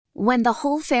When the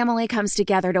whole family comes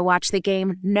together to watch the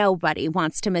game, nobody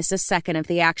wants to miss a second of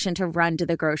the action to run to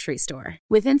the grocery store.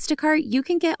 With Instacart, you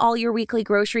can get all your weekly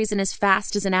groceries in as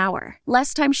fast as an hour.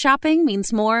 Less time shopping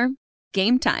means more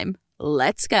game time.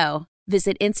 Let's go.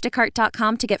 Visit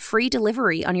instacart.com to get free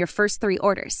delivery on your first 3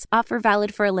 orders. Offer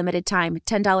valid for a limited time.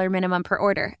 $10 minimum per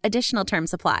order. Additional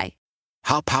terms apply.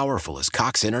 How powerful is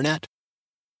Cox Internet?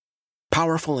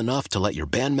 Powerful enough to let your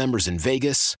band members in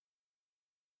Vegas,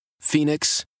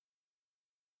 Phoenix,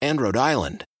 and Rhode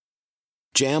Island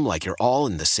jam like you're all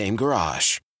in the same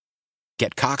garage.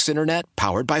 Get Cox Internet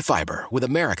powered by fiber with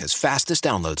America's fastest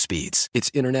download speeds.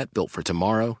 It's internet built for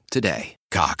tomorrow, today.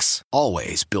 Cox,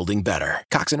 always building better.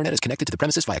 Cox Internet is connected to the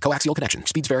premises via coaxial connection.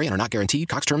 Speeds vary and are not guaranteed.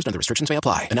 Cox terms and other restrictions may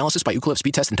apply. Analysis by Ookla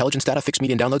Speed Test Intelligence Data. Fixed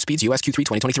median download speeds. US Q3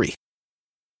 2023.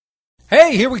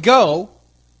 Hey, here we go.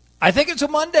 I think it's a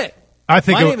Monday. My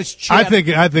name is Chad.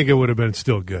 I think it would have been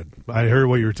still good. I heard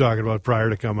what you were talking about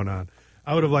prior to coming on.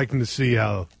 I would have liked to see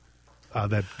how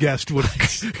that guest would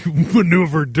have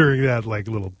maneuvered during that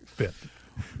little bit.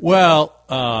 Well,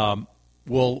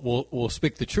 we'll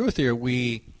speak the truth here.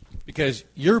 Because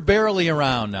you're barely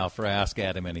around now for Ask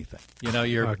Adam Anything. You know,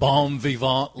 your bon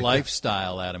vivant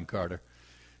lifestyle, Adam Carter.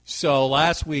 So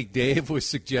last week, Dave was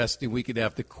suggesting we could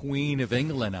have the Queen of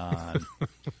England on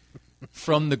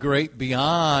from the great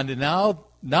beyond. And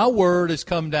now word has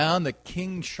come down that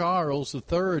King Charles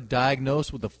III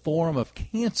diagnosed with a form of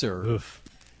cancer. Oof.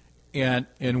 And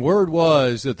word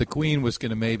was that the Queen was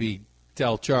going to maybe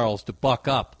tell Charles to buck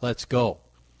up. Let's go.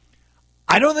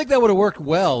 I don't think that would have worked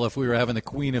well if we were having the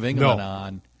Queen of England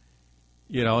on,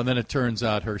 and then it turns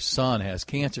out her son has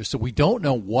cancer. So we don't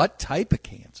know what type of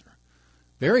cancer.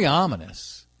 Very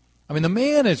ominous. I mean, the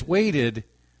man has waited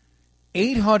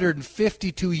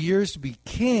 852 years to be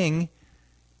king.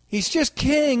 He's just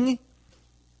king,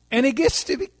 and he gets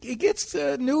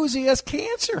news he has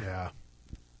cancer. Yeah.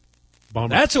 Bummer.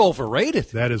 That's overrated.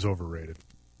 That is overrated.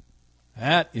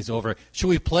 That is overrated. Should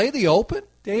we play the Open,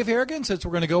 Dave Harrigan, since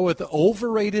we're going to go with the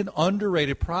overrated,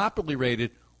 underrated, properly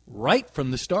rated right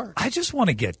from the start? I just want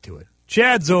to get to it.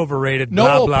 Chad's overrated, no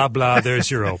blah, open. blah, blah. There's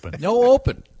your Open. No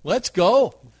Open. Let's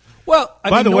go. Well,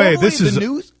 by the way, this is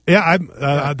news. Yeah,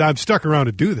 I'm stuck around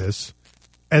to do this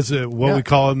as we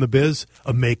call it in the biz,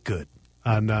 a make good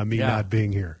on me not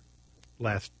being here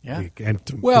last week and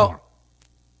tomorrow.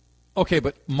 Okay,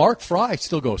 but Mark Fry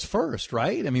still goes first,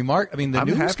 right? I'm news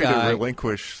happy guy. to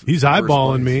relinquish. He's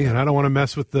eyeballing me, and I don't want to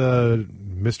mess with the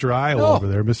Mr. Iowa over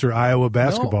there, Mr. Iowa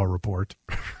basketball report.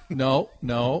 No.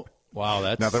 Wow,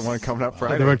 that's another one coming up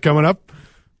Friday. Another one coming up.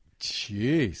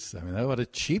 Jeez, I mean, what a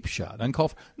cheap shot.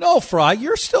 Uncalled for. No, Fry,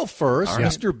 you're still first, right.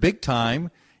 Mr. Big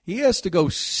Time. He has to go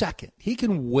second. He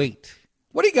can wait.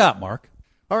 What do you got, Mark?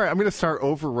 All right, I'm going to start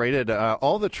overrated.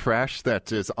 All the trash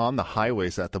that is on the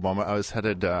highways at the moment. I was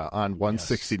headed on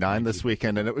 169 this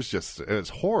weekend, and it was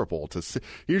horrible to see.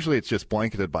 Usually it's just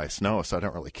blanketed by snow, so I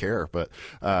don't really care. But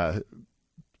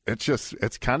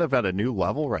it's kind of at a new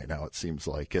level right now, it seems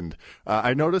like. And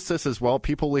I noticed this as well.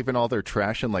 People leaving all their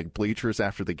trash in bleachers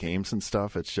after the games and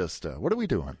stuff. It's just, what are we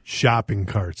doing? Shopping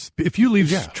carts. If you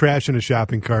leave trash in a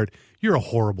shopping cart, you're a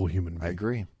horrible human being. I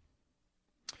agree.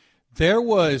 There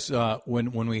was,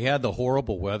 when we had the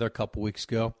horrible weather a couple weeks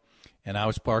ago, and I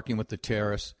was parking with the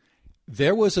Terrace,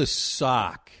 there was a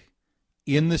sock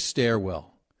in the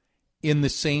stairwell in the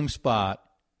same spot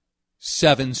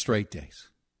 7 straight days.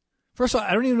 First of all,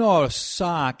 I don't even know how a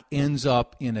sock ends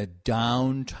up in a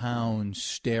downtown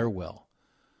stairwell.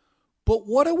 But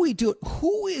what do we do?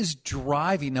 Who is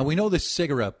driving? Now, we know the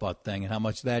cigarette butt thing and how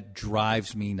much that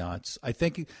drives me nuts. I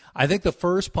think the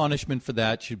first punishment for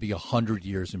that should be 100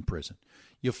 years in prison.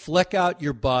 You flick out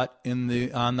your butt on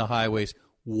the highways,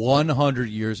 100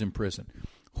 years in prison.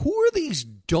 Who are these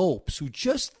dopes who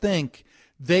just think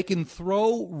they can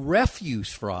throw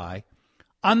refuse, Fry,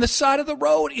 on the side of the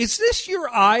road? Is this your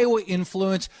Iowa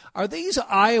influence? Are these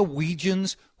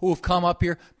Iowegians who have come up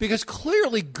here? Because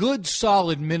clearly good,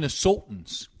 solid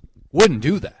Minnesotans wouldn't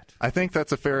do that. I think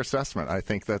that's a fair assessment. I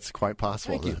think that's quite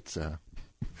possible. Thank you.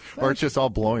 Or it's just all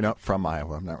blowing up from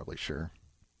Iowa. I'm not really sure.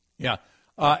 Yeah.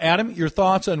 Adam, your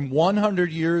thoughts on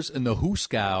 100 years in the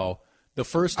Hooskow, the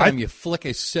first time you flick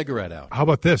a cigarette out? How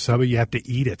about this? How about you have to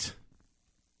eat it?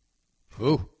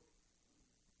 Ooh.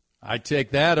 I'd take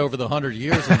that over the 100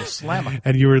 years in the slammer.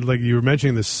 And you were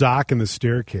mentioning the sock and the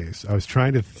staircase. I was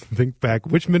trying to think back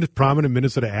which prominent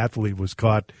Minnesota athlete was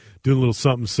caught doing a little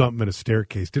something in a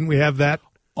staircase. Didn't we have that?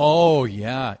 Oh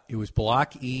yeah, it was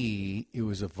Block E. It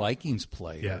was a Vikings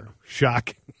player. Yeah,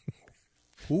 shocking.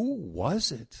 Who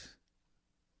was it?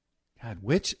 God,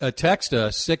 which text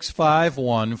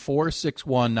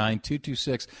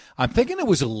 651-461-9226. I'm thinking it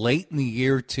was late in the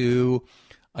year too.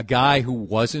 A guy who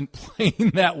wasn't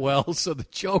playing that well, so the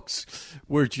jokes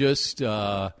were just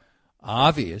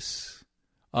obvious.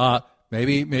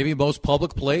 Maybe most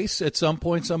public place at some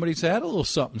point somebody's had a little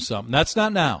something. That's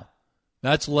not now.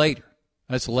 That's later.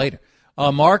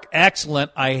 Mark,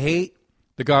 excellent. I hate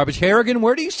the garbage. Harrigan,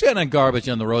 where do you stand on garbage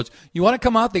on the roads? You want to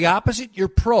come out the opposite? You're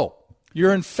pro.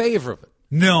 You're in favor of it.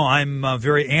 No, I'm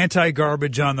very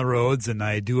anti-garbage on the roads, and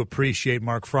I do appreciate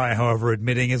Mark Fry, however,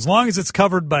 admitting as long as it's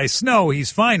covered by snow, he's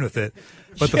fine with it.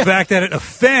 But the fact that it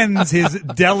offends his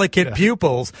delicate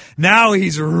pupils, now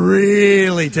he's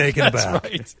really taken aback. That's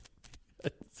right.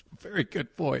 That's a very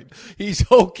good point. He's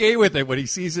okay with it when he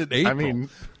sees it in April.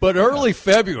 But early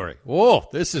February, whoa,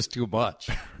 this is too much.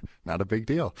 Not a big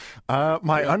deal.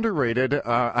 My underrated,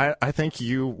 I think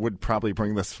you would probably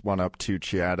bring this one up too,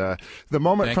 Chad. The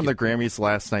moment the Grammys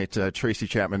last night, Tracy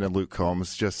Chapman and Luke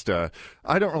Combs,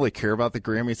 I don't really care about the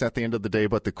Grammys at the end of the day,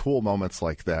 but the cool moments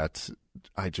like that,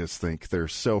 I just think they're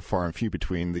so far and few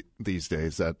between these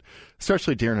days, that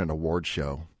especially during an award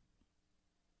show.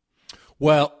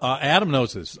 Well, Adam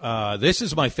knows this. This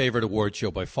is my favorite award show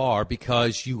by far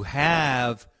because you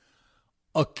have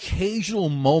occasional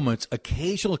moments,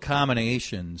 occasional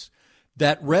combinations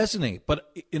that resonate. But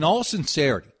in all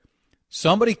sincerity,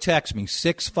 somebody text me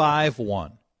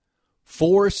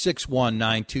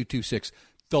 651-461-9226.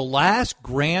 The last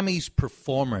Grammys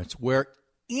performance where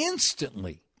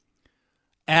instantly,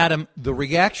 Adam, the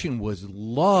reaction was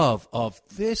love of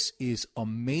this is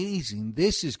amazing.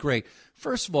 This is great.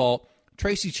 First of all,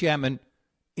 Tracy Chapman,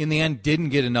 in the end, didn't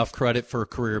get enough credit for her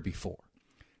career before.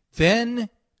 Then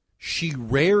she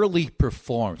rarely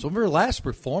performs. One of her last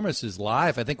performances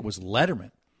live, I think it was Letterman,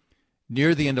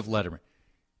 near the end of Letterman.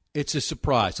 It's a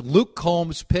surprise. Luke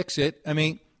Combs picks it. I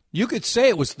mean, you could say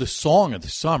it was the song of the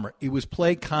summer. It was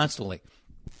played constantly.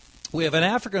 We have an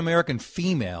African-American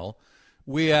female.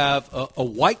 We have a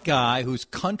white guy who's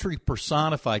country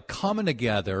personified coming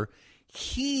together.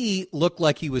 He looked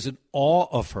like he was in awe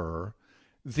of her.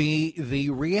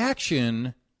 The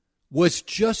reaction was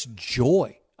just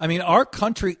joy. I mean, our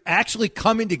country actually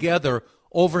coming together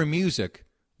over music.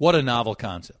 What a novel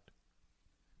concept.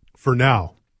 For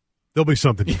now. There'll be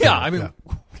something.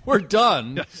 We're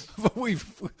done. Yes.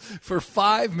 For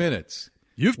 5 minutes.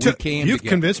 You've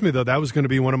convinced me, though, that was going to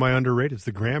be one of my underrateds,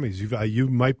 the Grammys. You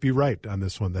might be right on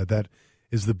this one, that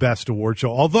is the best award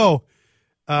show. Although,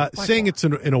 saying it's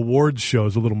an awards show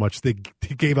is a little much. They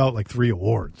gave out like 3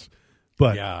 awards.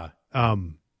 But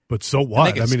but so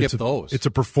what? I mean, those. It's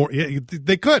a perform. Yeah,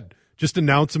 they could just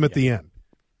announce them at the end.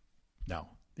 No,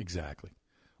 exactly.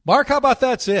 Mark, how about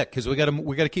that's it? Because we got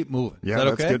to keep moving. Yeah, is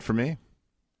that that's good for me.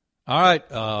 All right,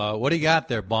 what do you got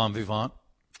there, Bon Vivant?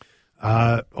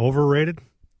 Overrated.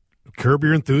 Curb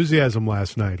Your Enthusiasm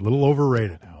last night. A little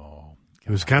overrated. Oh,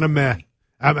 it was kind of meh.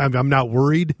 I'm not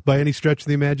worried by any stretch of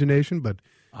the imagination, but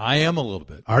I am a little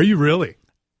bit. Are you really?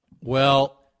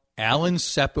 Well, Alan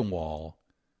Sepinwall,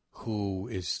 who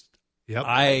is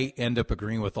I end up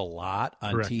agreeing with a lot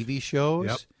on Correct. TV shows.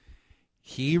 Yep.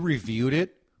 He reviewed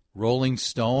it, Rolling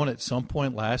Stone, at some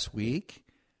point last week.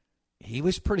 He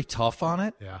was pretty tough on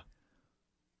it. Yeah.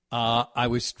 I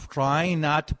was trying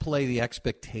not to play the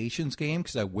expectations game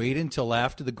because I waited until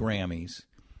after the Grammys,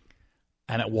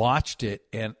 and I watched it,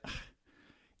 and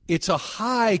it's a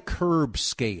high Curb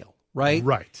scale, right?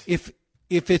 Right. If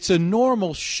it's a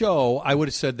normal show, I would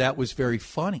have said that was very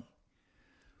funny.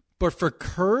 But for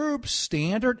Curb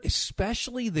standard,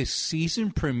 especially this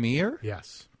season premiere,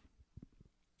 yes,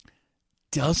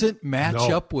 doesn't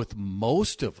match up with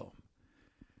most of them.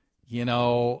 You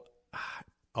know,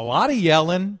 a lot of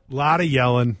yelling.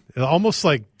 Almost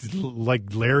like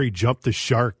Larry jumped the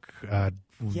shark.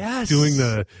 Yes. Doing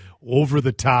the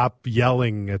over-the-top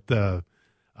yelling at the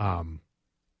one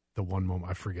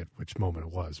moment. I forget which moment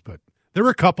it was, but there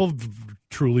were a couple of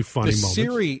truly funny moments.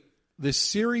 The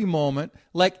Siri moment.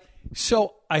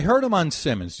 So I heard him on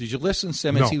Simmons. Did you listen to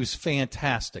Simmons? No. He was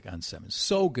fantastic on Simmons.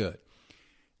 So good.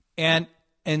 And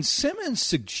Simmons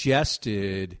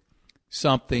suggested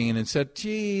something and said,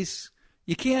 geez,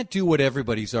 you can't do what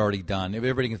everybody's already done.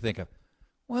 Everybody can think of,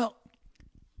 well,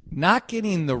 not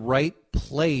getting the right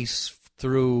place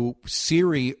through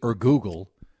Siri or Google,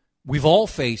 we've all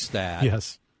faced that.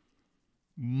 Yes.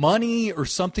 Money or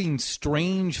something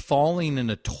strange falling in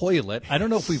a toilet. I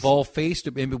don't know if we've all faced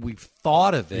it. Maybe we've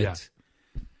thought of it. Yeah.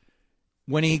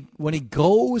 When he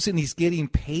goes and he's getting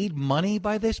paid money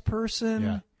by this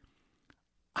person,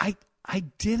 I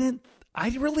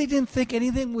really didn't think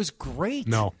anything was great.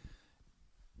 No.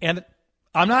 And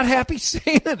I'm not happy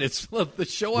saying it. It's the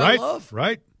show I love.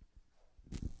 Right.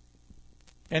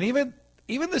 And even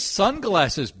the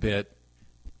sunglasses bit,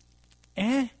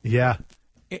 Yeah.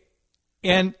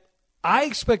 And I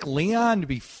expect Leon to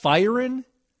be firing.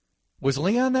 Was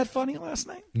Leon that funny last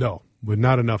night? No, but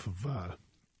not enough of.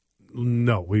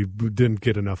 No, we didn't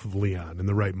get enough of Leon in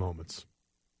the right moments.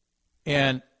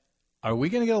 And are we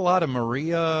going to get a lot of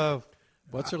Maria?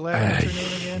 What's her name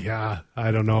again? Yeah,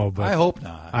 I don't know, but I hope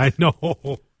not. I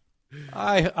know.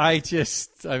 I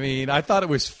mean, I thought it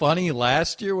was funny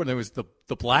last year when there was the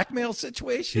blackmail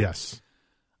situation. Yes.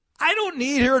 I don't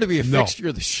need her to be a fixture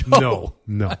of the show.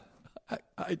 No.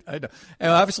 I know.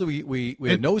 And obviously, we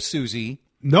had no Susie.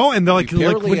 No, and like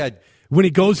had. When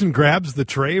he goes and grabs the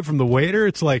tray from the waiter,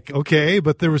 it's like, okay,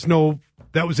 but there was no,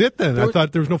 that was it then. I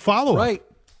thought there was no follow-up. Right.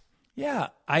 Yeah.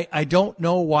 I don't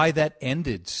know why that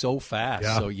ended so fast.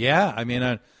 Yeah. So, yeah, I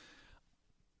mean,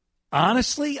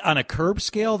 honestly, on a curb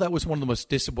scale, that was one of the most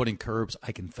disappointing curbs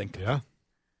I can think of. Yeah.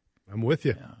 I'm with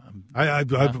you. Yeah, I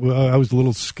was a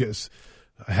little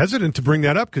hesitant to bring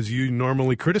that up because you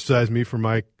normally criticize me for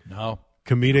my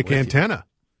comedic antenna,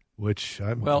 which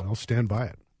I'll stand by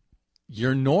it.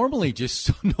 You're normally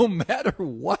just, no matter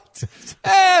what,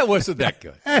 it wasn't that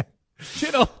good. I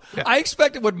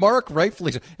expected what Mark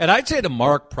rightfully said. And I'd say the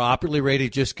Mark properly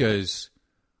rated just because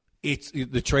it's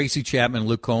the Tracy Chapman,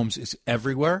 Luke Combs is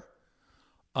everywhere.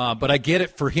 But I get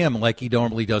it for him, like he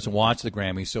normally doesn't watch the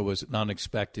Grammys, so it was an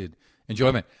unexpected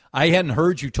enjoyment. I hadn't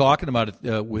heard you talking about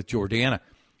it with Jordana.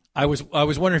 I was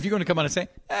wondering if you're going to come on and say,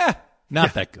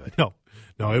 not that good. No,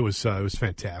 it was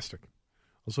fantastic.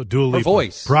 Also, Dua Lipa. Her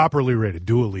voice. Properly rated.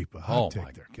 Dua Lipa. Oh, my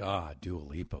God. Dua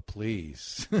Lipa,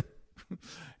 please.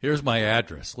 Here's my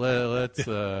address. Let's.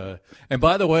 And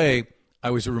by the way,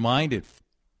 I was reminded,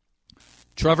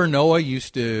 Trevor Noah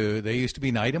used to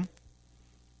be knight him.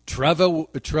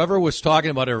 Trevor was talking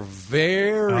about her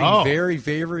very,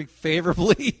 very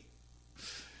favorably.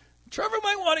 Trevor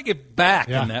might want to get back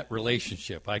in that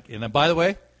relationship. And by the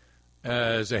way,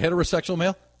 as a heterosexual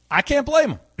male, I can't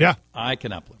blame him. Yeah. I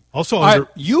cannot blame him. Also,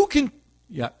 you can.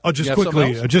 Yeah. Oh, just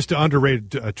quickly, just to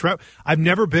underrated Trevor. I've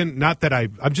never been, not that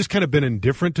I've just kind of been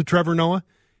indifferent to Trevor Noah.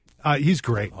 He's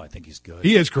great. Oh, I think he's good.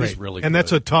 He is great. He's really and good.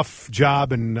 That's a tough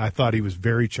job, and I thought he was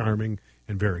very charming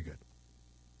and very good.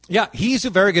 Yeah, he's a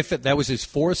very good fit. That was his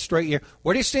 4th straight year.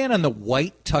 Where do you stand on the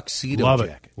white tuxedo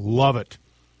jacket? Love it.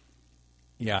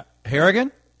 Yeah.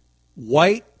 Harrigan,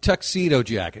 white tuxedo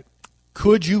jacket.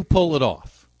 Could you pull it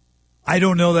off? I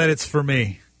don't know that it's for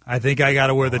me. I think I got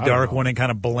to wear the dark one and kind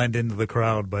of blend into the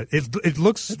crowd. But it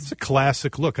looks... It's a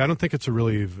classic look. I don't think it's a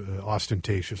really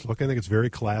ostentatious look. I think it's very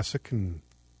classic. And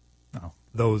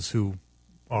those who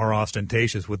are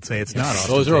ostentatious would say it's not ostentatious.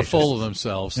 Those are full of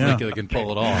themselves thinking they can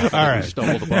pull it off. All right. We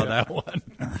stumbled upon that one.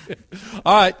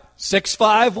 All right.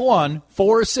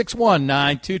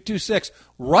 651-461-9226.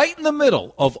 Right in the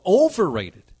middle of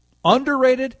overrated,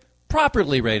 underrated,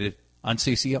 properly rated on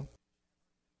CCO.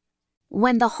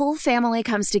 When the whole family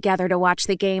comes together to watch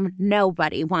the game,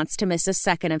 nobody wants to miss a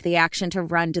second of the action to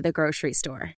run to the grocery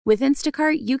store. With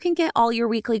Instacart, you can get all your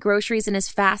weekly groceries in as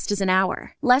fast as an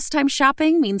hour. Less time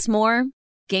shopping means more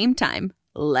game time.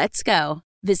 Let's go.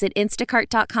 Visit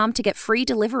instacart.com to get free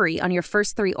delivery on your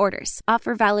first 3 orders.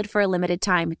 Offer valid for a limited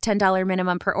time. $10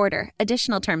 minimum per order.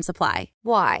 Additional terms apply.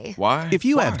 Why? If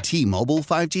you have T-Mobile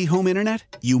 5G home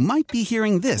internet, you might be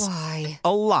hearing this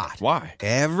a lot. Why?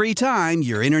 Every time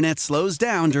your internet slows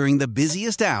down during the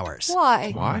busiest hours.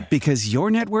 Why? Because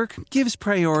your network gives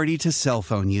priority to cell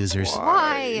phone users.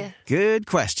 Why? Good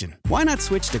question. Why not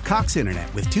switch to Cox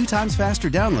Internet with 2 times faster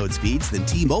download speeds than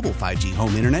T-Mobile 5G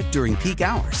home internet during peak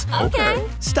hours? Okay.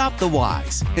 Stop the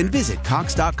whys and visit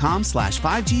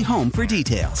cox.com/5G home for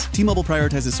details. T-Mobile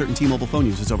prioritizes certain T-Mobile phone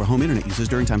users over home internet users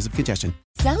during times of congestion.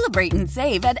 Celebrate and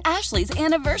save at Ashley's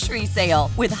Anniversary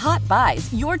Sale. With Hot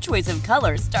Buys, your choice of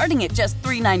colors starting at just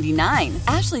 $3.99.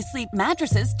 Ashley Sleep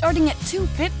mattresses starting at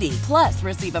 $2.50. Plus,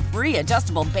 receive a free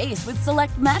adjustable base with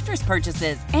select mattress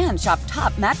purchases. And shop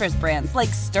top mattress brands like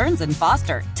Stearns &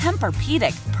 Foster,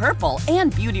 Tempur-Pedic, Purple,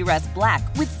 and Beautyrest Black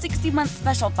with 60-month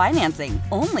special financing.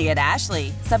 Only at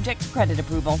Ashley. Subject to credit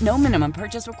approval. No minimum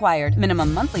purchase required.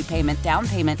 Minimum monthly payment, down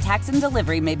payment, tax, and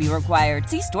delivery may be required.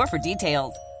 See store for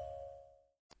details.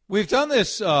 We've done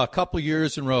this a couple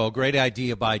years in a row. Great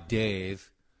idea by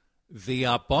Dave. The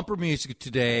bumper music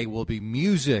today will be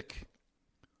music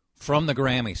from the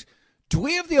Grammys. Do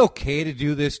we have the okay to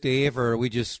do this, Dave, or are we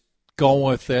just going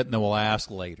with it and then we'll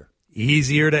ask later?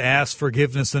 Easier to ask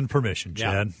forgiveness than permission,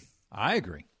 Chad. Yeah, I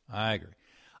agree.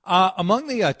 Among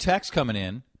the texts coming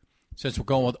in, since we're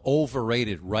going with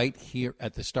overrated right here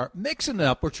at the start, mixing it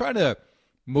up, we're trying to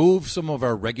move some of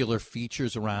our regular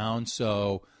features around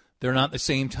so they're not at the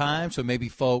same time. So maybe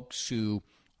folks who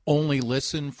only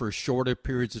listen for shorter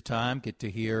periods of time get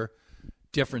to hear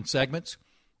different segments.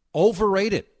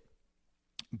 Overrated.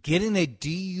 Getting a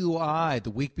DUI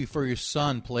the week before your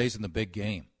son plays in the big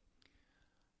game.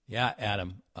 Yeah,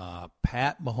 Adam.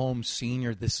 Pat Mahomes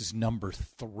Sr., this is number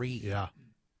 3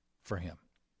 for him.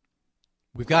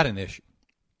 We've got an issue.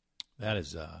 That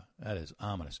is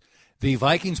ominous. The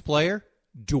Vikings player,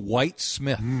 Dwight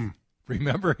Smith.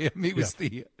 Remember him? He was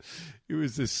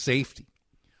the safety.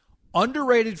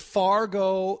 Underrated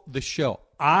Fargo, the show.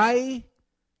 I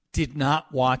did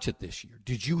not watch it this year.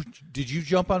 Did you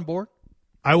jump on board?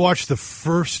 We watched the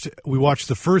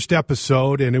first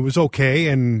episode, and it was okay,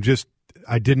 and just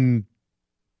I didn't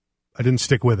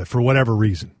stick with it for whatever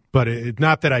reason. But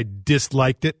not that I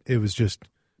disliked it. It was just,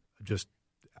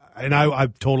 and I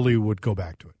totally would go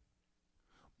back to it.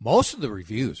 Most of the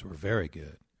reviews were very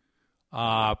good.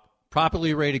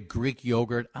 Properly rated Greek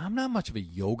yogurt. I'm not much of a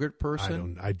yogurt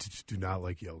person. I just do not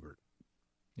like yogurt.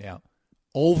 Yeah.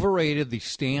 Overrated the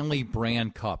Stanley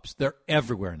brand cups. They're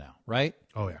everywhere now, right?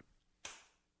 Oh, yeah.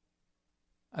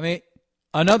 I mean,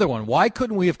 another one. Why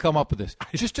couldn't we have come up with this?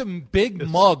 Just a big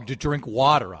mug to drink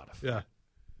water out of. Yeah.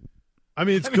 I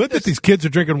mean, it's good that these kids are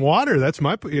drinking water. That's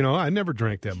my, I never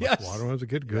drank that much water when I was a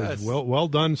kid. Good. Yes. Well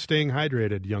done staying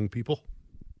hydrated, young people.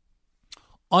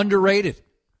 Underrated.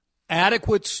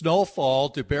 Adequate snowfall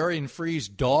to bury and freeze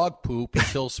dog poop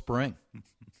until spring.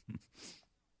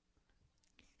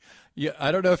 Yeah,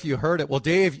 I don't know if you heard it. Well,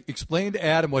 Dave, explain to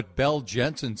Adam what Belle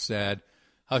Jensen said,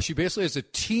 how she basically has a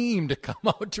team to come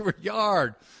out to her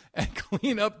yard and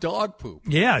clean up dog poop.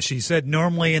 Yeah, she said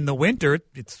normally in the winter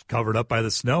it's covered up by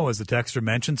the snow, as the texter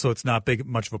mentioned, so it's not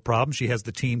much of a problem. She has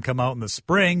the team come out in the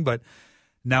spring, but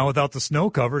now without the snow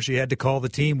cover, she had to call the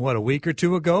team, a week or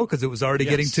two ago because it was already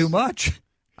getting too much.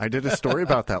 I did a story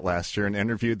about that last year and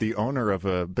interviewed the owner of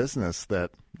a business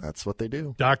that's what they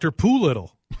do. Dr.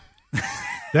 Poolittle.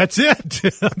 That's it.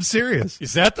 I'm serious.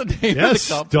 Is that the name of the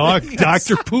company?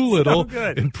 Dr.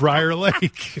 Poolittle in Prior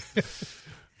Lake.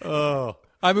 Oh,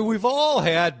 I mean, we've all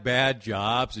had bad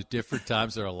jobs at different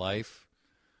times in our life.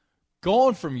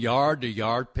 Going from yard to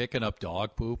yard picking up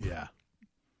dog poop. Yeah.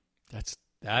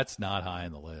 That's not high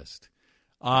on the list.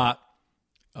 A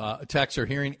texter,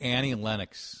 hearing Annie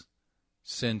Lennox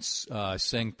sing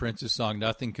Prince's song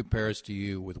 "Nothing Compares to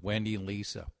You" with Wendy and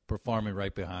Lisa performing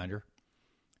right behind her.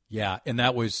 Yeah, and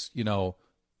that was,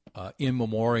 in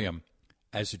memoriam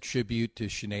as a tribute to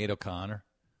Sinead O'Connor.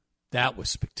 That was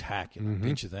spectacular,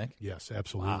 didn't you think? Yes,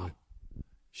 absolutely. Wow.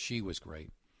 She was great.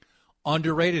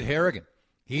 Underrated Harrigan.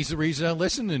 He's the reason I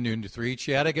listen to Noon to 3.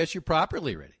 Chad, I guess you're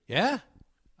properly ready. Yeah,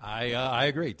 I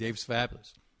agree. Dave's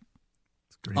fabulous.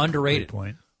 Underrated. Great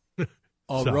point.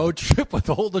 Road trip with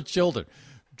older children.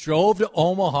 Drove to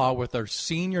Omaha with our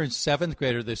senior and 7th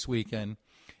grader this weekend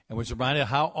and was reminded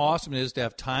how awesome it is to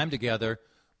have time together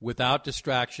without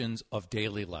distractions of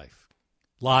daily life.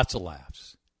 Lots of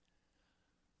laughs.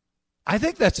 I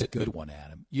think that's a good one,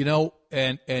 Adam.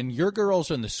 And your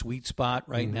girls are in the sweet spot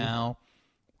right now.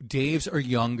 Dave's are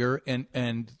younger,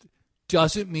 and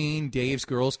doesn't mean Dave's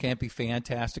girls can't be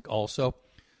fantastic also.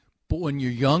 But when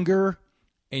you're younger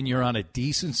and you're on a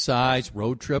decent-sized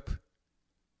road trip,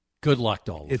 good luck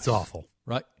to all of us. It's awful.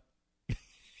 Right?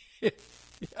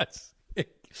 Yes.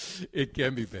 It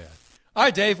can be bad. All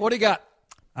right, Dave, what do you got?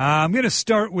 I'm going to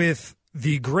start with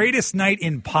The Greatest Night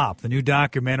in Pop, the new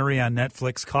documentary on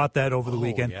Netflix. Caught that over the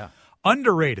weekend. Yeah.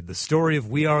 Underrated, the story of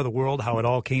We Are the World, how it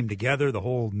all came together, the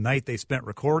whole night they spent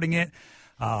recording it.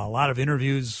 A lot of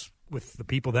interviews with the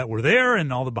people that were there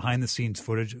and all the behind-the-scenes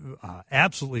footage.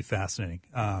 Absolutely fascinating.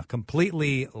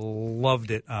 Completely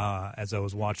loved it as I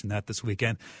was watching that this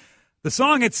weekend. The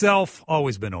song itself,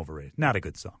 always been overrated. Not a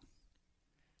good song.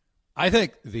 I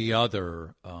think the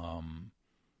other,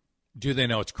 Do They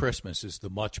Know It's Christmas, is the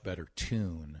much better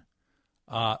tune.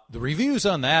 The reviews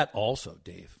on that also,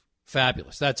 Dave,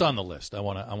 fabulous. That's on the list. I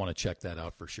want to check that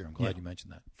out for sure. I'm glad you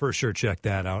mentioned that. For sure, check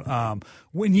that out.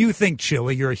 When you think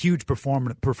chili, you're a huge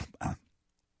proponent of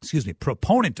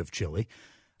chili.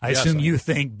 I assume you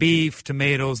think beef,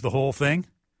 tomatoes, the whole thing.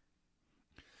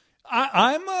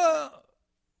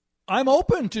 I'm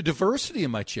open to diversity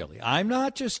in my chili. I'm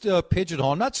not just a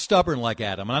pigeonhole. I'm not stubborn like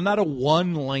Adam. I'm not a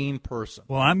one-lane person.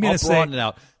 Well, I'm going to say broaden it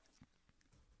out.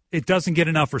 It doesn't get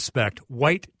enough respect.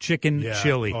 White chicken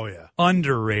chili. Oh, yeah.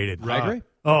 Underrated. I agree.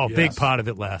 Oh, big pot of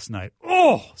it last night.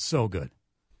 Oh, so good.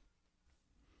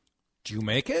 Did you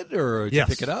make it, or did you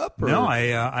pick it up? Or? No,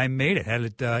 I made it. Had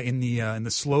it in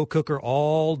the slow cooker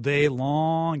all day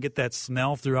long. Get that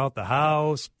smell throughout the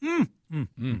house. I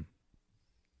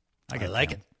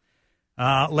like it.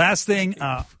 Last thing,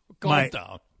 Calm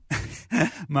down.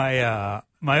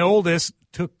 my oldest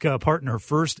took part in her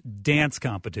first dance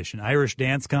competition, Irish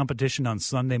dance competition on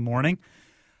Sunday morning.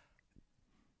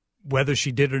 Whether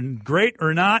she did it great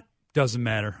or not, doesn't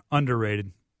matter.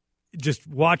 Underrated. Just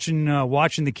watching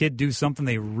the kid do something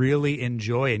they really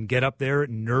enjoy and get up there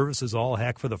nervous as all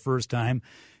heck for the first time.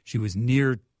 She was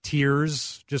near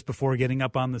tears just before getting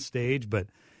up on the stage, but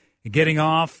getting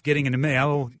off, getting a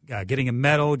medal,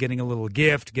 getting a little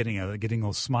gift, getting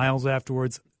those smiles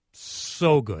afterwards,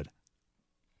 so good.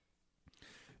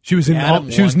 She was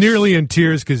nearly in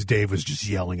tears because Dave was just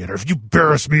yelling at her, "If you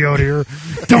embarrass me out here,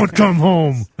 don't come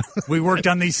home." We worked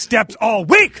on these steps all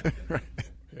week.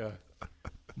 Yeah.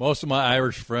 Most of my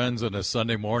Irish friends on a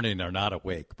Sunday morning are not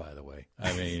awake, by the way.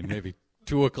 I mean, maybe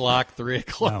 2 o'clock, 3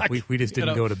 o'clock. No, we just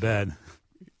didn't go to bed.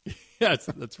 Yes,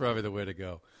 that's probably the way to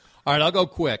go. All right, I'll go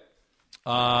quick.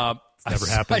 Never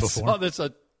happened before. I saw this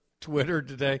on Twitter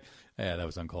today. Yeah, that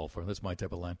was uncalled for. That's my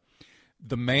type of line.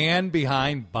 The man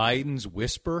behind Biden's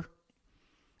whisper,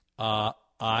 I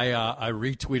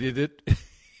retweeted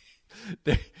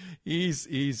it.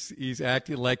 He's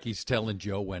acting like he's telling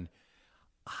Joe when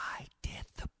I did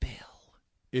the bill.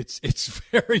 It's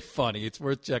very funny. It's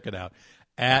worth checking out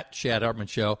at Chad Hartman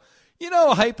Show. You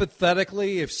know,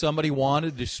 hypothetically, if somebody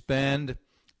wanted to spend,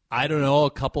 I don't know,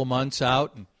 a couple months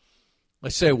out, and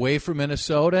let's say away from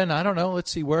Minnesota, and I don't know, let's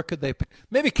see, where could they pick?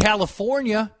 Maybe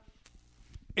California.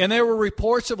 And there were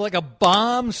reports of like a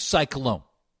bomb cyclone,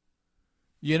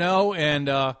 you know,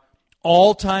 and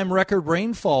all-time record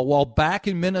rainfall while back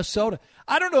in Minnesota.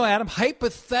 I don't know, Adam.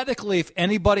 Hypothetically, if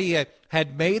anybody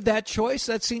had made that choice,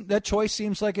 that choice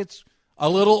seems like it's a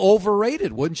little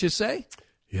overrated, wouldn't you say?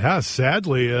 Yeah,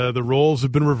 sadly, the roles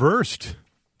have been reversed.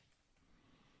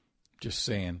 Just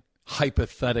saying,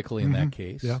 hypothetically in that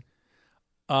case.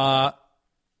 Yeah.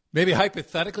 Maybe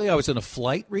hypothetically, I was in a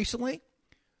flight recently.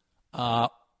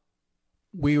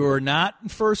 We were not in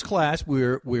first class. We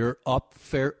were up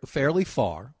fairly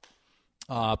far.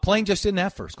 Plane just didn't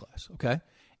have first class, okay?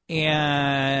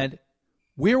 And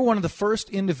we were one of the first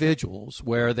individuals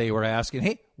where they were asking,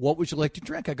 hey, what would you like to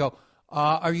drink? I go,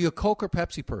 are you a Coke or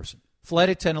Pepsi person? Flight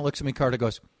attendant looks at me, Carter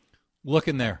goes, look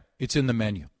in there. It's in the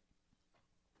menu.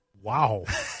 Wow.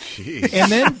 Jeez.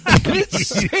 And then didn't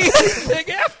say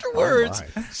anything afterwards.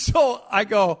 Oh, so I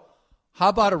go, how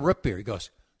about a root beer? He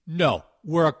goes, no,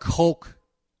 we're a Coke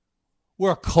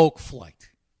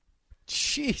flight.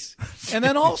 Jeez. And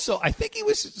then also, I think he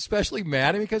was especially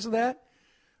mad at me because of that,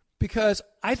 because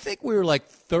I think we were like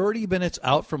 30 minutes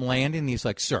out from landing. And he's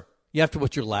like, sir, you have to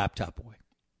put your laptop away.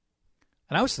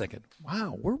 And I was thinking,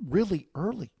 wow, we're really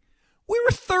early. We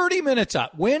were 30 minutes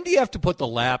out. When do you have to put the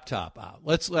laptop out?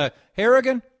 Let's,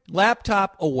 Harrigan,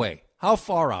 laptop away. How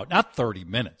far out? Not 30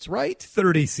 minutes, right?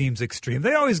 30 seems extreme.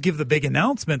 They always give the big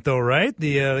announcement, though, right?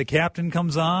 The captain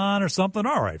comes on or something.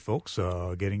 All right, folks,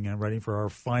 getting ready for our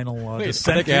final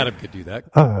descent. I think Adam could do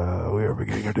that. We are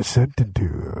beginning our descent into.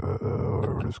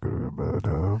 We're just going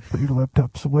to put your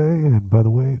laptops away. And by the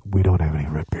way, we don't have any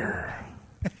root beer.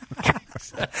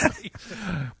 Exactly.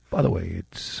 By the way,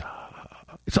 it's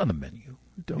on the menu.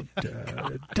 Don't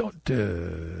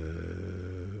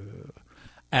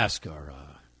ask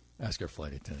our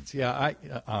flight attendants. Yeah, I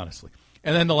honestly.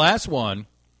 And then the last one,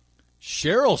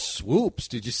 Cheryl Swoops.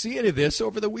 Did you see any of this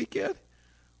over the weekend?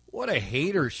 What a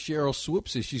hater Cheryl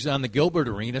Swoops is. She's on the Gilbert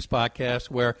Arenas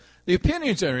podcast where the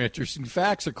opinions are interesting.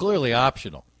 Facts are clearly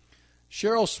optional.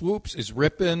 Cheryl Swoops is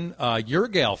ripping your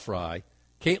gal Fry,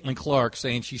 Caitlin Clark,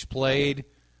 saying she's played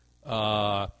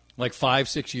like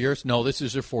 5-6 years. No, this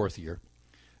is her 4th year.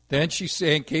 Then she's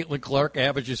saying Caitlin Clark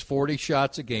averages 40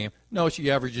 shots a game. No,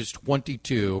 she averages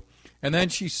 22. And then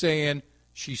she's saying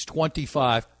she's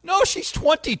 25. No, she's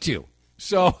 22.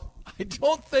 So I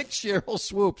don't think Cheryl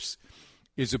Swoops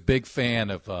is a big fan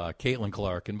of Caitlin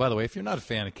Clark. And by the way, if you're not a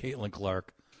fan of Caitlin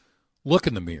Clark, look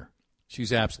in the mirror.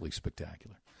 She's absolutely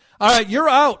spectacular. All right, you're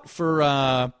out for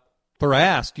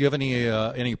Ask. Do you have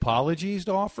any apologies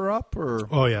to offer up? Or?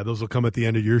 Oh, yeah, those will come at the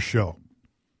end of your show.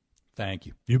 Thank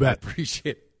you. You bet. I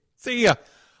appreciate it. See ya.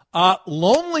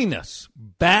 Loneliness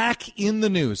back in the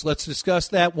news. Let's discuss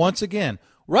that once again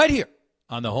right here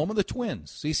on the home of the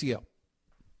Twins, CCO.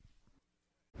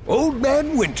 Old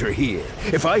Man Winter here.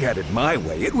 If I had it my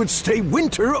way, it would stay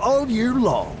winter all year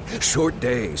long. Short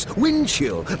days, wind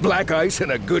chill, black ice,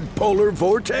 and a good polar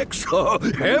vortex. Oh,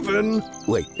 heaven.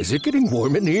 Wait, is it getting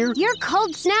warm in here? Your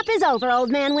cold snap is over, Old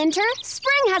Man Winter.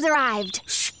 Spring has arrived.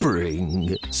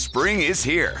 Spring. Spring is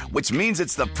here, which means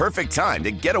it's the perfect time to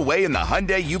get away in the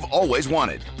Hyundai you've always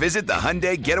wanted. Visit the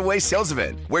Hyundai Getaway Sales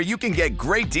Event, where you can get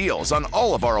great deals on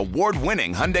all of our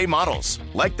award-winning Hyundai models,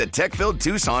 like the tech-filled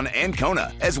Tucson and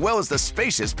Kona, as well as the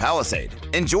spacious Palisade.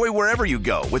 Enjoy wherever you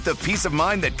go with the peace of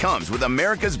mind that comes with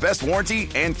America's best warranty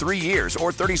and 3 years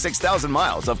or 36,000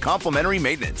 miles of complimentary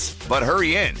maintenance. But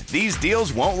hurry in, these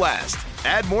deals won't last.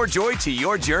 Add more joy to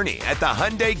your journey at the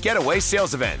Hyundai Getaway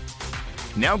Sales Event.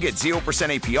 Now get 0%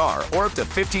 APR or up to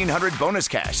 $1,500 bonus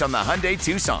cash on the Hyundai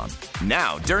Tucson.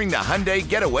 Now, during the Hyundai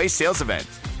Getaway Sales Event.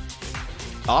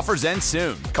 Offers end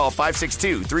soon. Call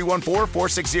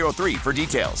 562-314-4603 for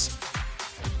details.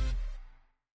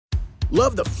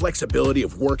 Love the flexibility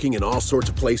of working in all sorts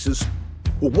of places?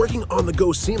 Well, working on the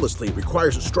go seamlessly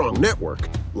requires a strong network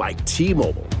like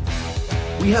T-Mobile.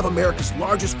 We have America's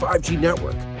largest 5G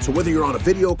network, so whether you're on a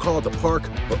video call at the park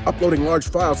or uploading large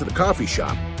files at a coffee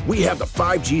shop, we have the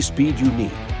 5G speed you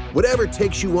need. Whatever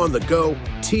takes you on the go,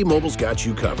 T-Mobile's got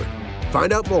you covered.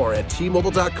 Find out more at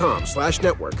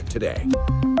T-Mobile.com/network today.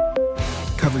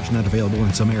 Coverage not available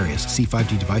in some areas. See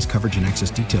 5G device coverage and access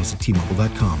details at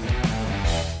T-Mobile.com.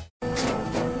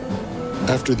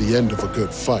 After the end of a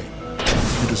good fight,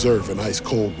 you deserve an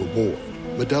ice-cold reward.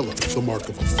 Modelo is the mark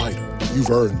of a fighter.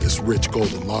 You've earned this rich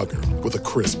golden lager with a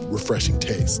crisp, refreshing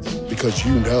taste. Because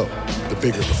you know, the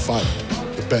bigger the fight,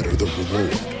 the better the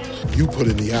reward. You put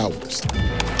in the hours,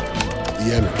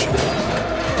 the energy,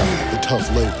 the tough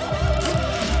labor.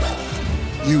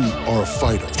 You are a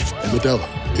fighter, and Modelo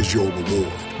is your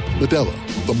reward. Modelo,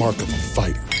 the mark of a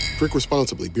fighter. Drink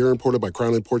responsibly. Beer imported by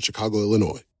Crown Imports, Chicago,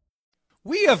 Illinois.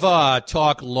 We have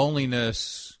talked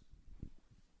loneliness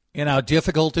and how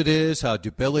difficult it is, how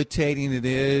debilitating it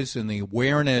is, and the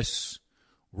awareness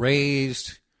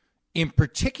raised in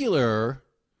particular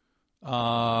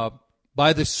by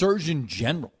the Surgeon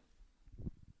General.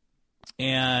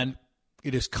 And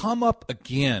it has come up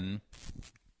again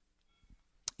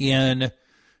in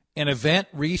an event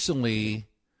recently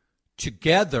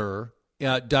together,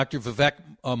 Dr. Vivek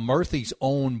Murthy's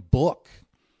own book,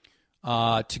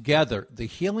 Together, The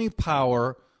Healing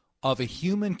Power of a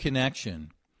Human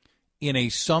Connection in a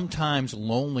Sometimes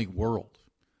Lonely World.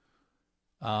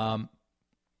 The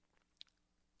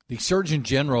Surgeon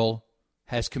General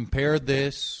has compared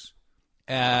this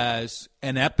as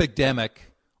an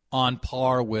epidemic on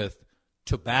par with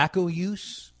tobacco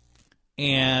use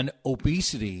and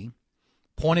obesity,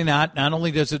 pointing out not only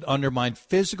does it undermine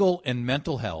physical and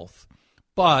mental health,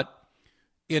 but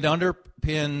it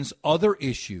underpins other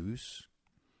issues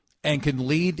and can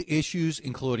lead to issues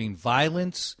including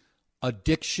violence,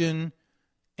 addiction,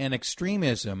 and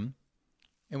extremism.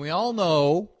 And we all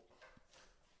know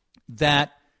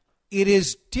that it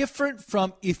is different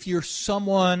from if you're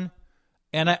someone,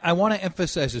 and I want to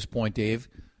emphasize this point, Dave,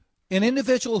 an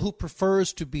individual who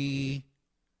prefers to be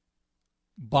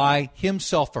by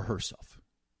himself or herself.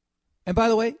 And by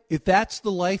the way, if that's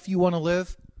the life you want to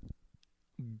live,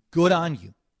 good on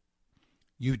you.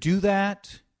 You do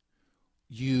that.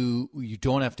 You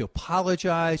don't have to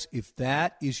apologize. If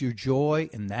that is your joy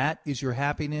and that is your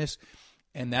happiness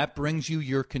and that brings you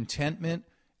your contentment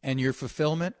and your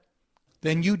fulfillment,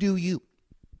 then you do you.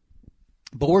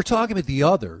 But we're talking about the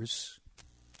others,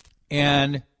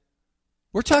 and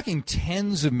we're talking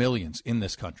tens of millions in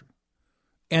this country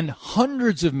and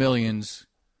hundreds of millions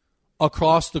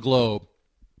across the globe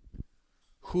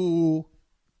who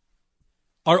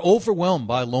are overwhelmed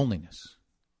by loneliness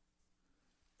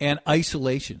and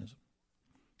isolationism,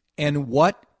 and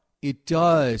what it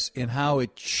does and how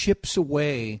it chips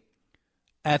away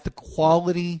at the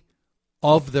quality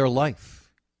of their life.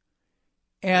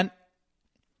 And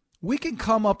we can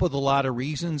come up with a lot of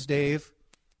reasons, Dave,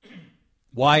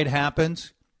 why it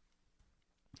happens.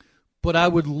 But I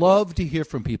would love to hear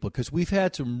from people, because we've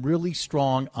had some really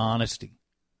strong honesty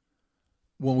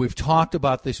when we've talked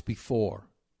about this before.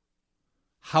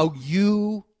 How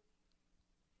you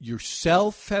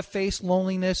yourself have faced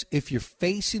loneliness, if you're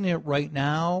facing it right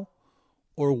now,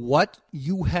 or what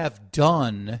you have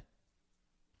done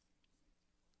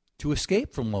to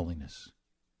escape from loneliness.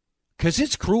 Because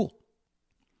it's cruel.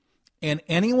 And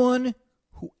anyone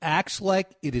who acts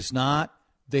like it is not,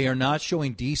 they are not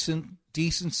showing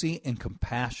decency and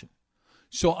compassion.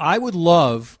 So I would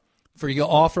love for you to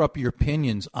offer up your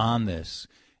opinions on this,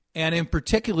 and in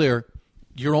particular,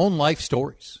 your own life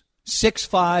stories.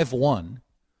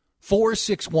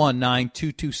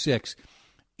 651-461-9226.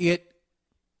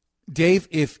 Dave,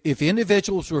 if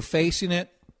individuals were facing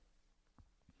it,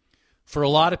 for a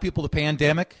lot of people, the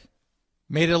pandemic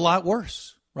made it a lot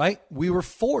worse, right? We were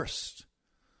forced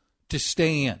to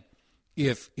stay in.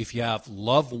 If you have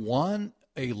loved one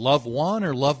a loved one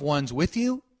or loved ones with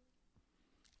you,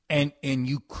 and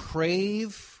you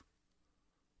crave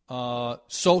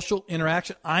social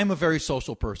interaction. I'm a very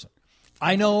social person.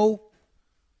 I know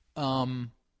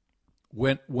when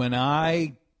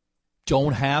I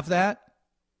don't have that,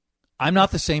 I'm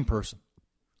not the same person.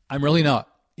 I'm really not.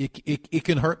 It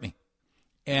can hurt me.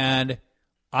 And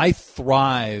I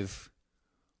thrive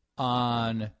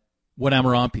on when I'm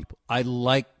around people. I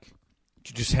like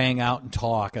to just hang out and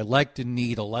talk. I like to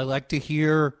needle. I like to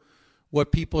hear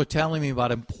what people are telling me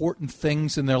about important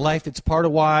things in their life. It's part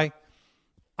of why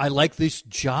I like this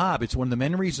job. It's one of the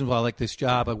many reasons why I like this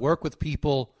job. I work with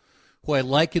people who I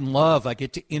like and love. I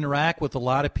get to interact with a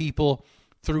lot of people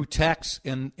through texts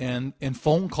and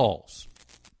phone calls.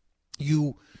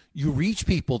 You reach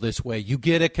people this way. You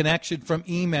get a connection from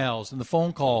emails and the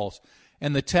phone calls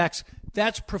and the texts.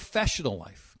 That's professional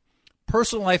life.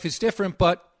 Personal life is different,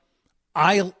 but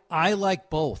I like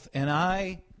both. And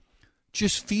I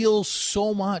just feel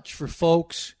so much for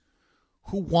folks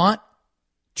who want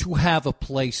to have a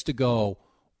place to go,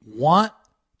 want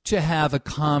to have a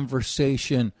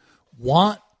conversation,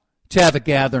 want to have a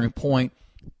gathering point.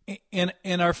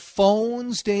 And our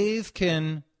phones, Dave,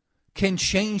 can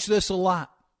change this a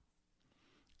lot.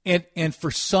 And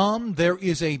for some, there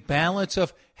is a balance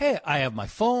of, hey, I have my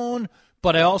phone,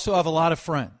 but I also have a lot of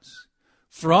friends.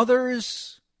 For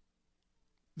others,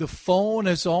 the phone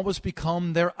has almost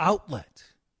become their outlet.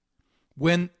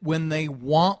 When they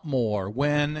want more,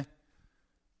 when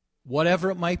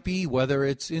whatever it might be, whether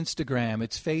it's Instagram,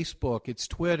 it's Facebook, it's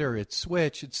Twitter, it's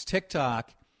Switch, it's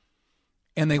TikTok,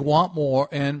 and they want more.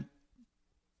 And,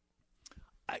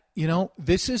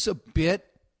 this is a bit,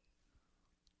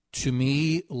 to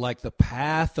me, like the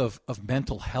path of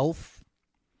mental health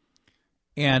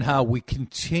and how we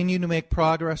continue to make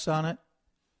progress on it.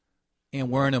 And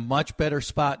we're in a much better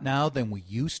spot now than we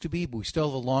used to be, but we still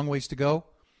have a long ways to go.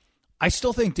 I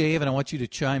still think, Dave, and I want you to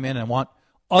chime in, and I want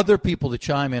other people to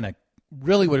chime in. I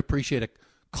really would appreciate a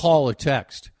call or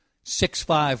text,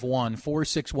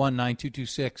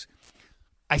 651-461-9226.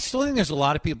 I still think there's a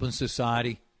lot of people in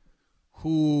society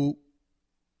who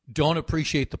don't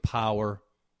appreciate the power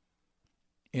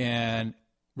and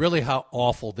really how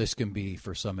awful this can be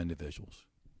for some individuals.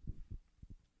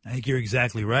 I think you're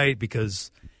exactly right,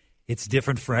 because it's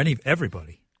different for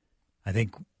everybody. I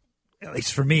think, at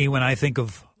least for me, when I think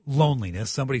of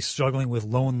loneliness, somebody struggling with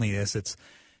loneliness, it's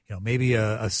maybe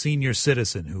a senior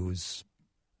citizen whose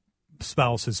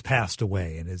spouse has passed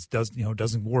away and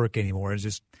doesn't work anymore, is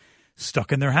just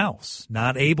stuck in their house,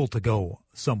 not able to go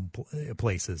some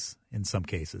places in some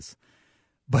cases.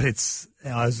 But it's,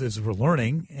 as we're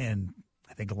learning, and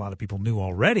I think a lot of people knew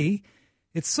already,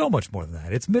 it's so much more than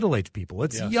that. It's middle-aged people.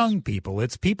 It's young people.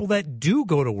 It's people that do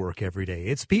go to work every day.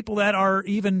 It's people that are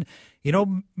even,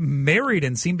 married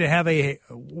and seem to have a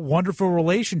wonderful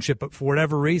relationship, but for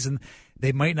whatever reason,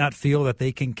 they might not feel that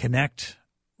they can connect,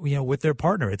 with their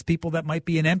partner. It's people that might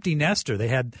be an empty nester. They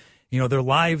had, their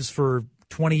lives for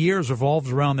 20 years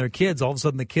revolved around their kids. All of a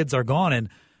sudden, the kids are gone, and,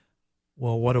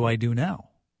 well, what do I do now?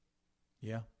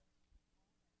 Yeah.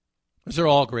 Those are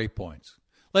all great points.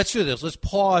 Let's do this. Let's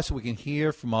pause so we can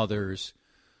hear from others,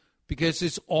 because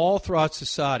it's all throughout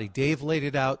society. Dave laid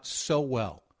it out so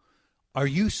well. Are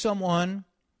you someone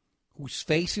who's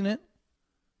facing it?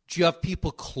 Do you have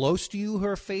people close to you who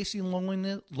are facing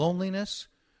loneliness?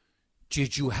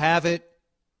 Did you have it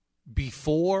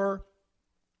before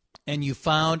and you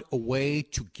found a way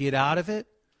to get out of it?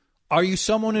 Are you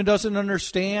someone who doesn't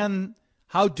understand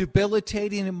how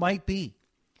debilitating it might be?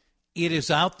 It is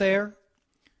out there.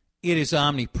 It is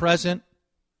omnipresent,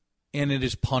 and it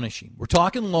is punishing. We're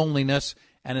talking loneliness,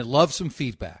 and I'd love some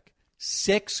feedback.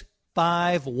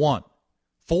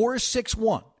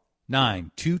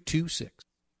 651-461-9226.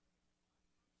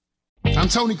 I'm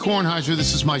Tony Kornheiser.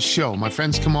 This is my show. My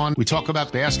friends come on. We talk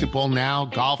about basketball now,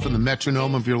 golf, and the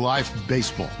metronome of your life,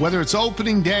 baseball. Whether it's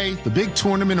opening day, the big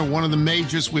tournament, or one of the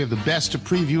majors, we have the best to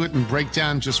preview it and break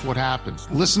down just what happens.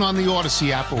 Listen on the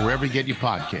Odyssey app or wherever you get your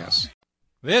podcasts.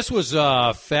 This was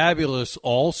fabulous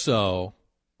also.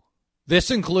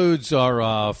 This includes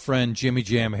our friend Jimmy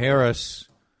Jam Harris.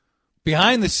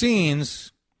 Behind the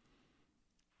scenes,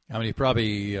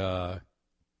 probably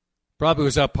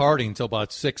was up partying until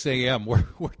about 6 a.m. We're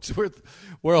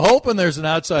hoping there's an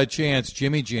outside chance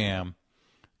Jimmy Jam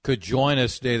could join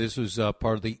us today. This was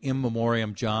part of the In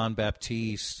Memoriam John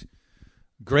Baptiste.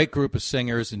 Great group of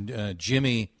singers, and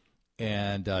Jimmy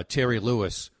and Terry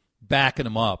Lewis backing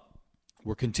him up.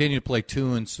 We're continuing to play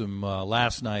tunes from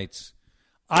last night's,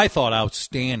 I thought,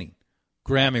 outstanding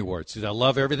Grammy Awards. Did I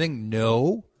love everything?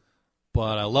 No,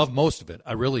 but I love most of it.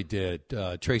 I really did.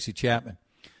 Tracy Chapman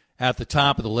at the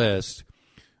top of the list.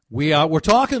 We're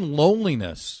talking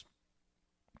loneliness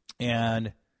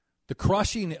and the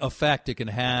crushing effect it can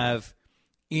have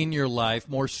in your life.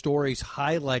 More stories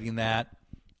highlighting that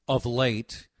of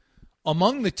late.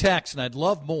 Among the texts, and I'd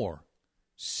love more,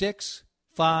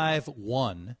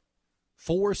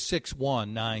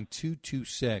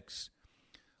 651-461-9226.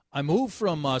 I moved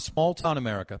from small-town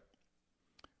America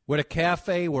with a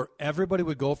cafe where everybody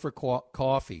would go for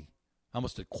coffee. I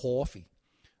almost did coffee.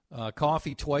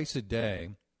 Coffee twice a day.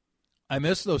 I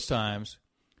miss those times.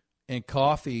 And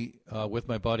coffee with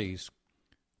my buddies,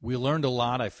 we learned a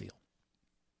lot, I feel.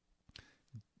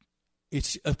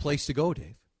 It's a place to go,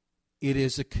 Dave. It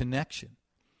is a connection.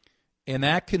 And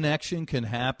that connection can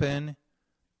happen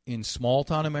in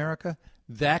small-town America.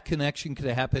 That connection could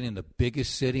happen in the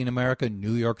biggest city in America,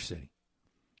 New York City.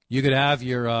 You could have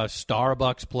your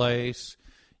Starbucks place.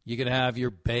 You could have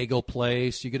your bagel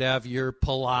place. You could have your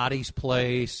Pilates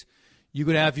place. You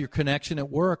could have your connection at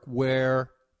work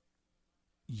where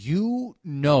you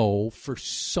know for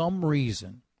some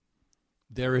reason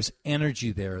there is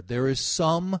energy there. There is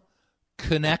some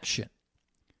connection.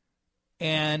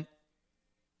 And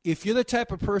if you're the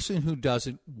type of person who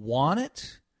doesn't want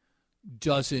it,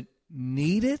 doesn't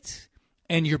need it,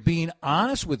 and you're being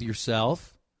honest with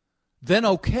yourself, then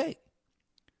okay.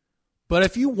 But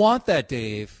if you want that,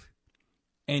 Dave,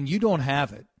 and you don't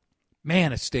have it,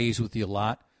 man, it stays with you a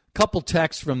lot. Couple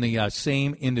texts from the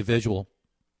same individual.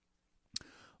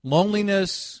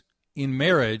 Loneliness in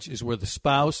marriage is where the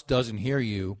spouse doesn't hear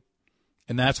you,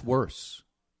 and that's worse.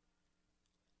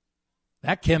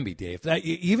 That can be, Dave. That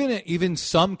even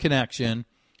some connection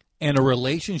and a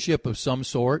relationship of some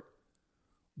sort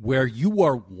where you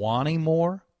are wanting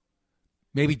more.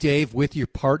 Maybe, Dave, with your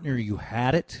partner you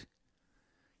had it,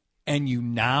 and you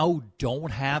now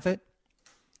don't have it,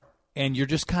 and you're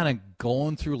just kind of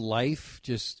going through life,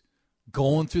 just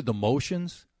going through the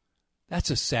motions.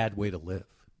 That's a sad way to live.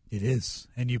 It is.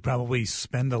 And you probably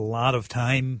spend a lot of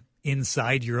time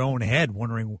inside your own head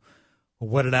wondering, well,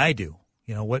 what did I do?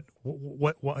 You know, what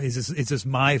is this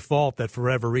my fault that for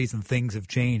whatever reason things have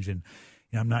changed and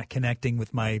I'm not connecting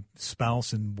with my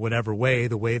spouse in whatever way,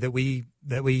 the way that we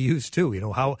used to. You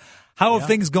know, how have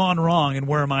things gone wrong and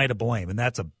where am I to blame? And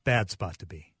that's a bad spot to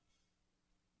be.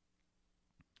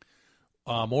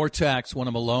 More text. When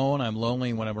I'm alone, I'm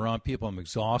lonely. When I'm around people, I'm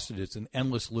exhausted. It's an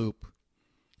endless loop.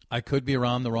 I could be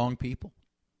around the wrong people.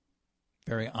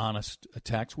 Very honest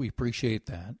text. We appreciate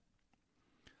that.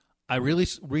 I really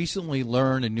recently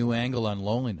learned a new angle on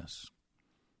loneliness.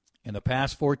 In the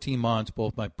past 14 months,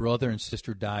 both my brother and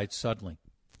sister died suddenly.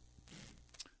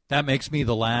 That makes me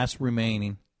the last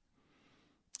remaining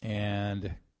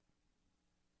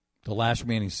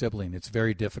sibling. It's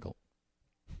very difficult.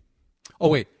 Oh,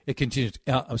 wait, it continues.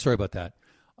 I'm sorry about that.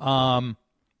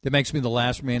 That makes me the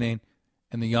last remaining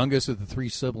and the youngest of the three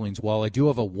siblings. While I do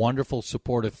have a wonderful,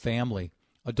 supportive family,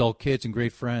 adult kids, and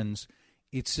great friends,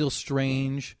 it's still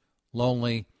strange,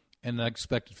 lonely, and an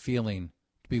unexpected feeling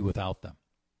to be without them.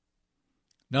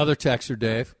 Another texter,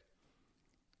 Dave.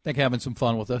 Think having some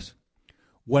fun with us.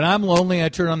 When I'm lonely, I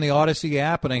turn on the Odyssey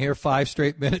app and I hear 5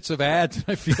 straight minutes of ads and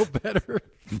I feel better.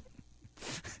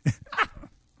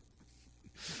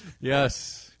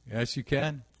 Yes, you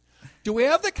can. Do we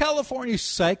have the California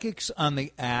Psychics on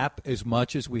the app as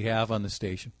much as we have on the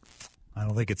station? I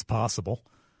don't think it's possible.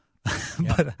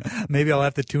 But maybe I'll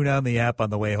have to tune on the app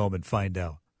on the way home and find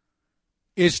out.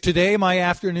 Is today my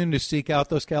afternoon to seek out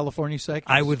those California Psychics?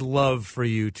 I would love for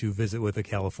you to visit with a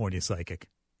California Psychic.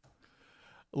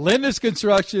 Linda's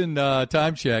Construction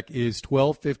time check is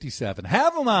 12:57.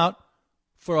 Have them out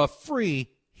for a free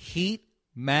heat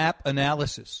map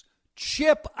analysis.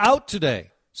 Chip out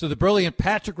today. So the brilliant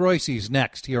Patrick Royce is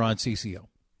next here on CCO.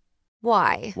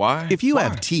 Why? If you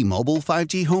have T-Mobile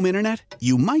 5G home internet,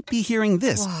 you might be hearing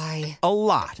this Why? a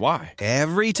lot. Why?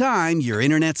 Every time your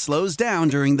internet slows down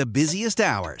during the busiest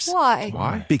hours.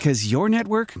 Why? Because your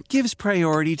network gives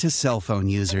priority to cell phone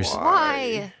users.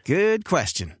 Why? Good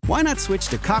question. Why not switch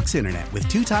to Cox Internet with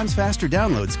 2 times faster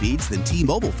download speeds than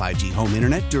T-Mobile 5G home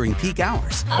internet during peak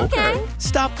hours? Okay.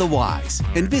 Stop the whys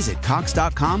and visit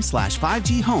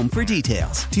cox.com/5G home for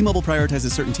details. T-Mobile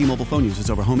prioritizes certain T-Mobile phone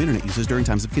users over home internet users during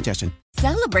times of congestion.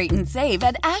 Celebrate and save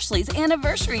at Ashley's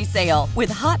Anniversary Sale. With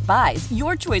Hot Buys,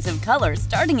 your choice of colors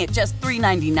starting at just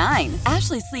 $3.99.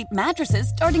 Ashley Sleep mattresses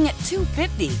starting at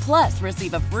 $2.50. Plus,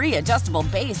 receive a free adjustable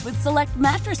base with select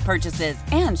mattress purchases.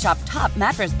 And shop top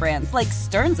mattress brands like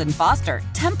Stearns & Foster,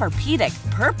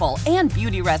 Tempur-Pedic, Purple, and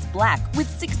Beautyrest Black with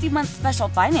 60-month special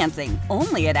financing.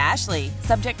 Only at Ashley.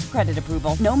 Subject to credit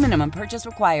approval. No minimum purchase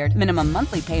required. Minimum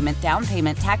monthly payment, down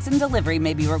payment, tax, and delivery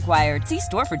may be required. See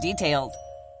store for details.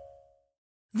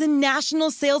 The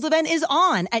national sales event is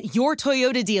on at your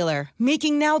Toyota dealer,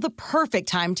 making now the perfect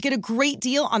time to get a great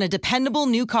deal on a dependable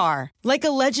new car. Like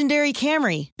a legendary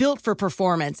Camry, built for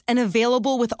performance and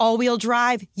available with all-wheel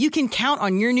drive, you can count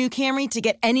on your new Camry to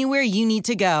get anywhere you need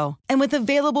to go. And with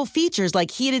available features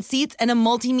like heated seats and a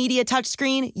multimedia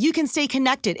touchscreen, you can stay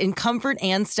connected in comfort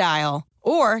and style.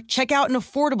 Or check out an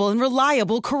affordable and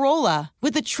reliable Corolla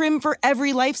with a trim for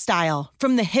every lifestyle.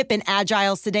 From the hip and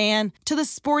agile sedan to the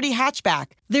sporty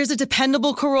hatchback, there's a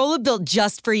dependable Corolla built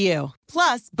just for you.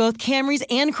 Plus, both Camrys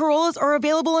and Corollas are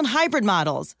available in hybrid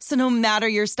models, so no matter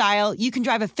your style, you can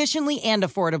drive efficiently and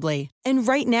affordably. And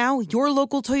right now, your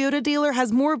local Toyota dealer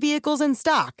has more vehicles in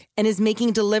stock and is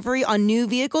making delivery on new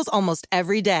vehicles almost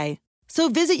every day. So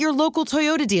visit your local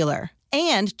Toyota dealer.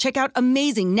 And check out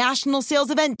amazing national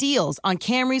sales event deals on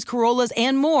Camrys, Corollas,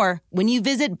 and more when you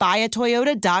visit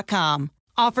buyatoyota.com.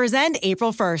 Offers end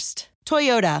April 1st.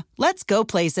 Toyota, let's go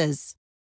places.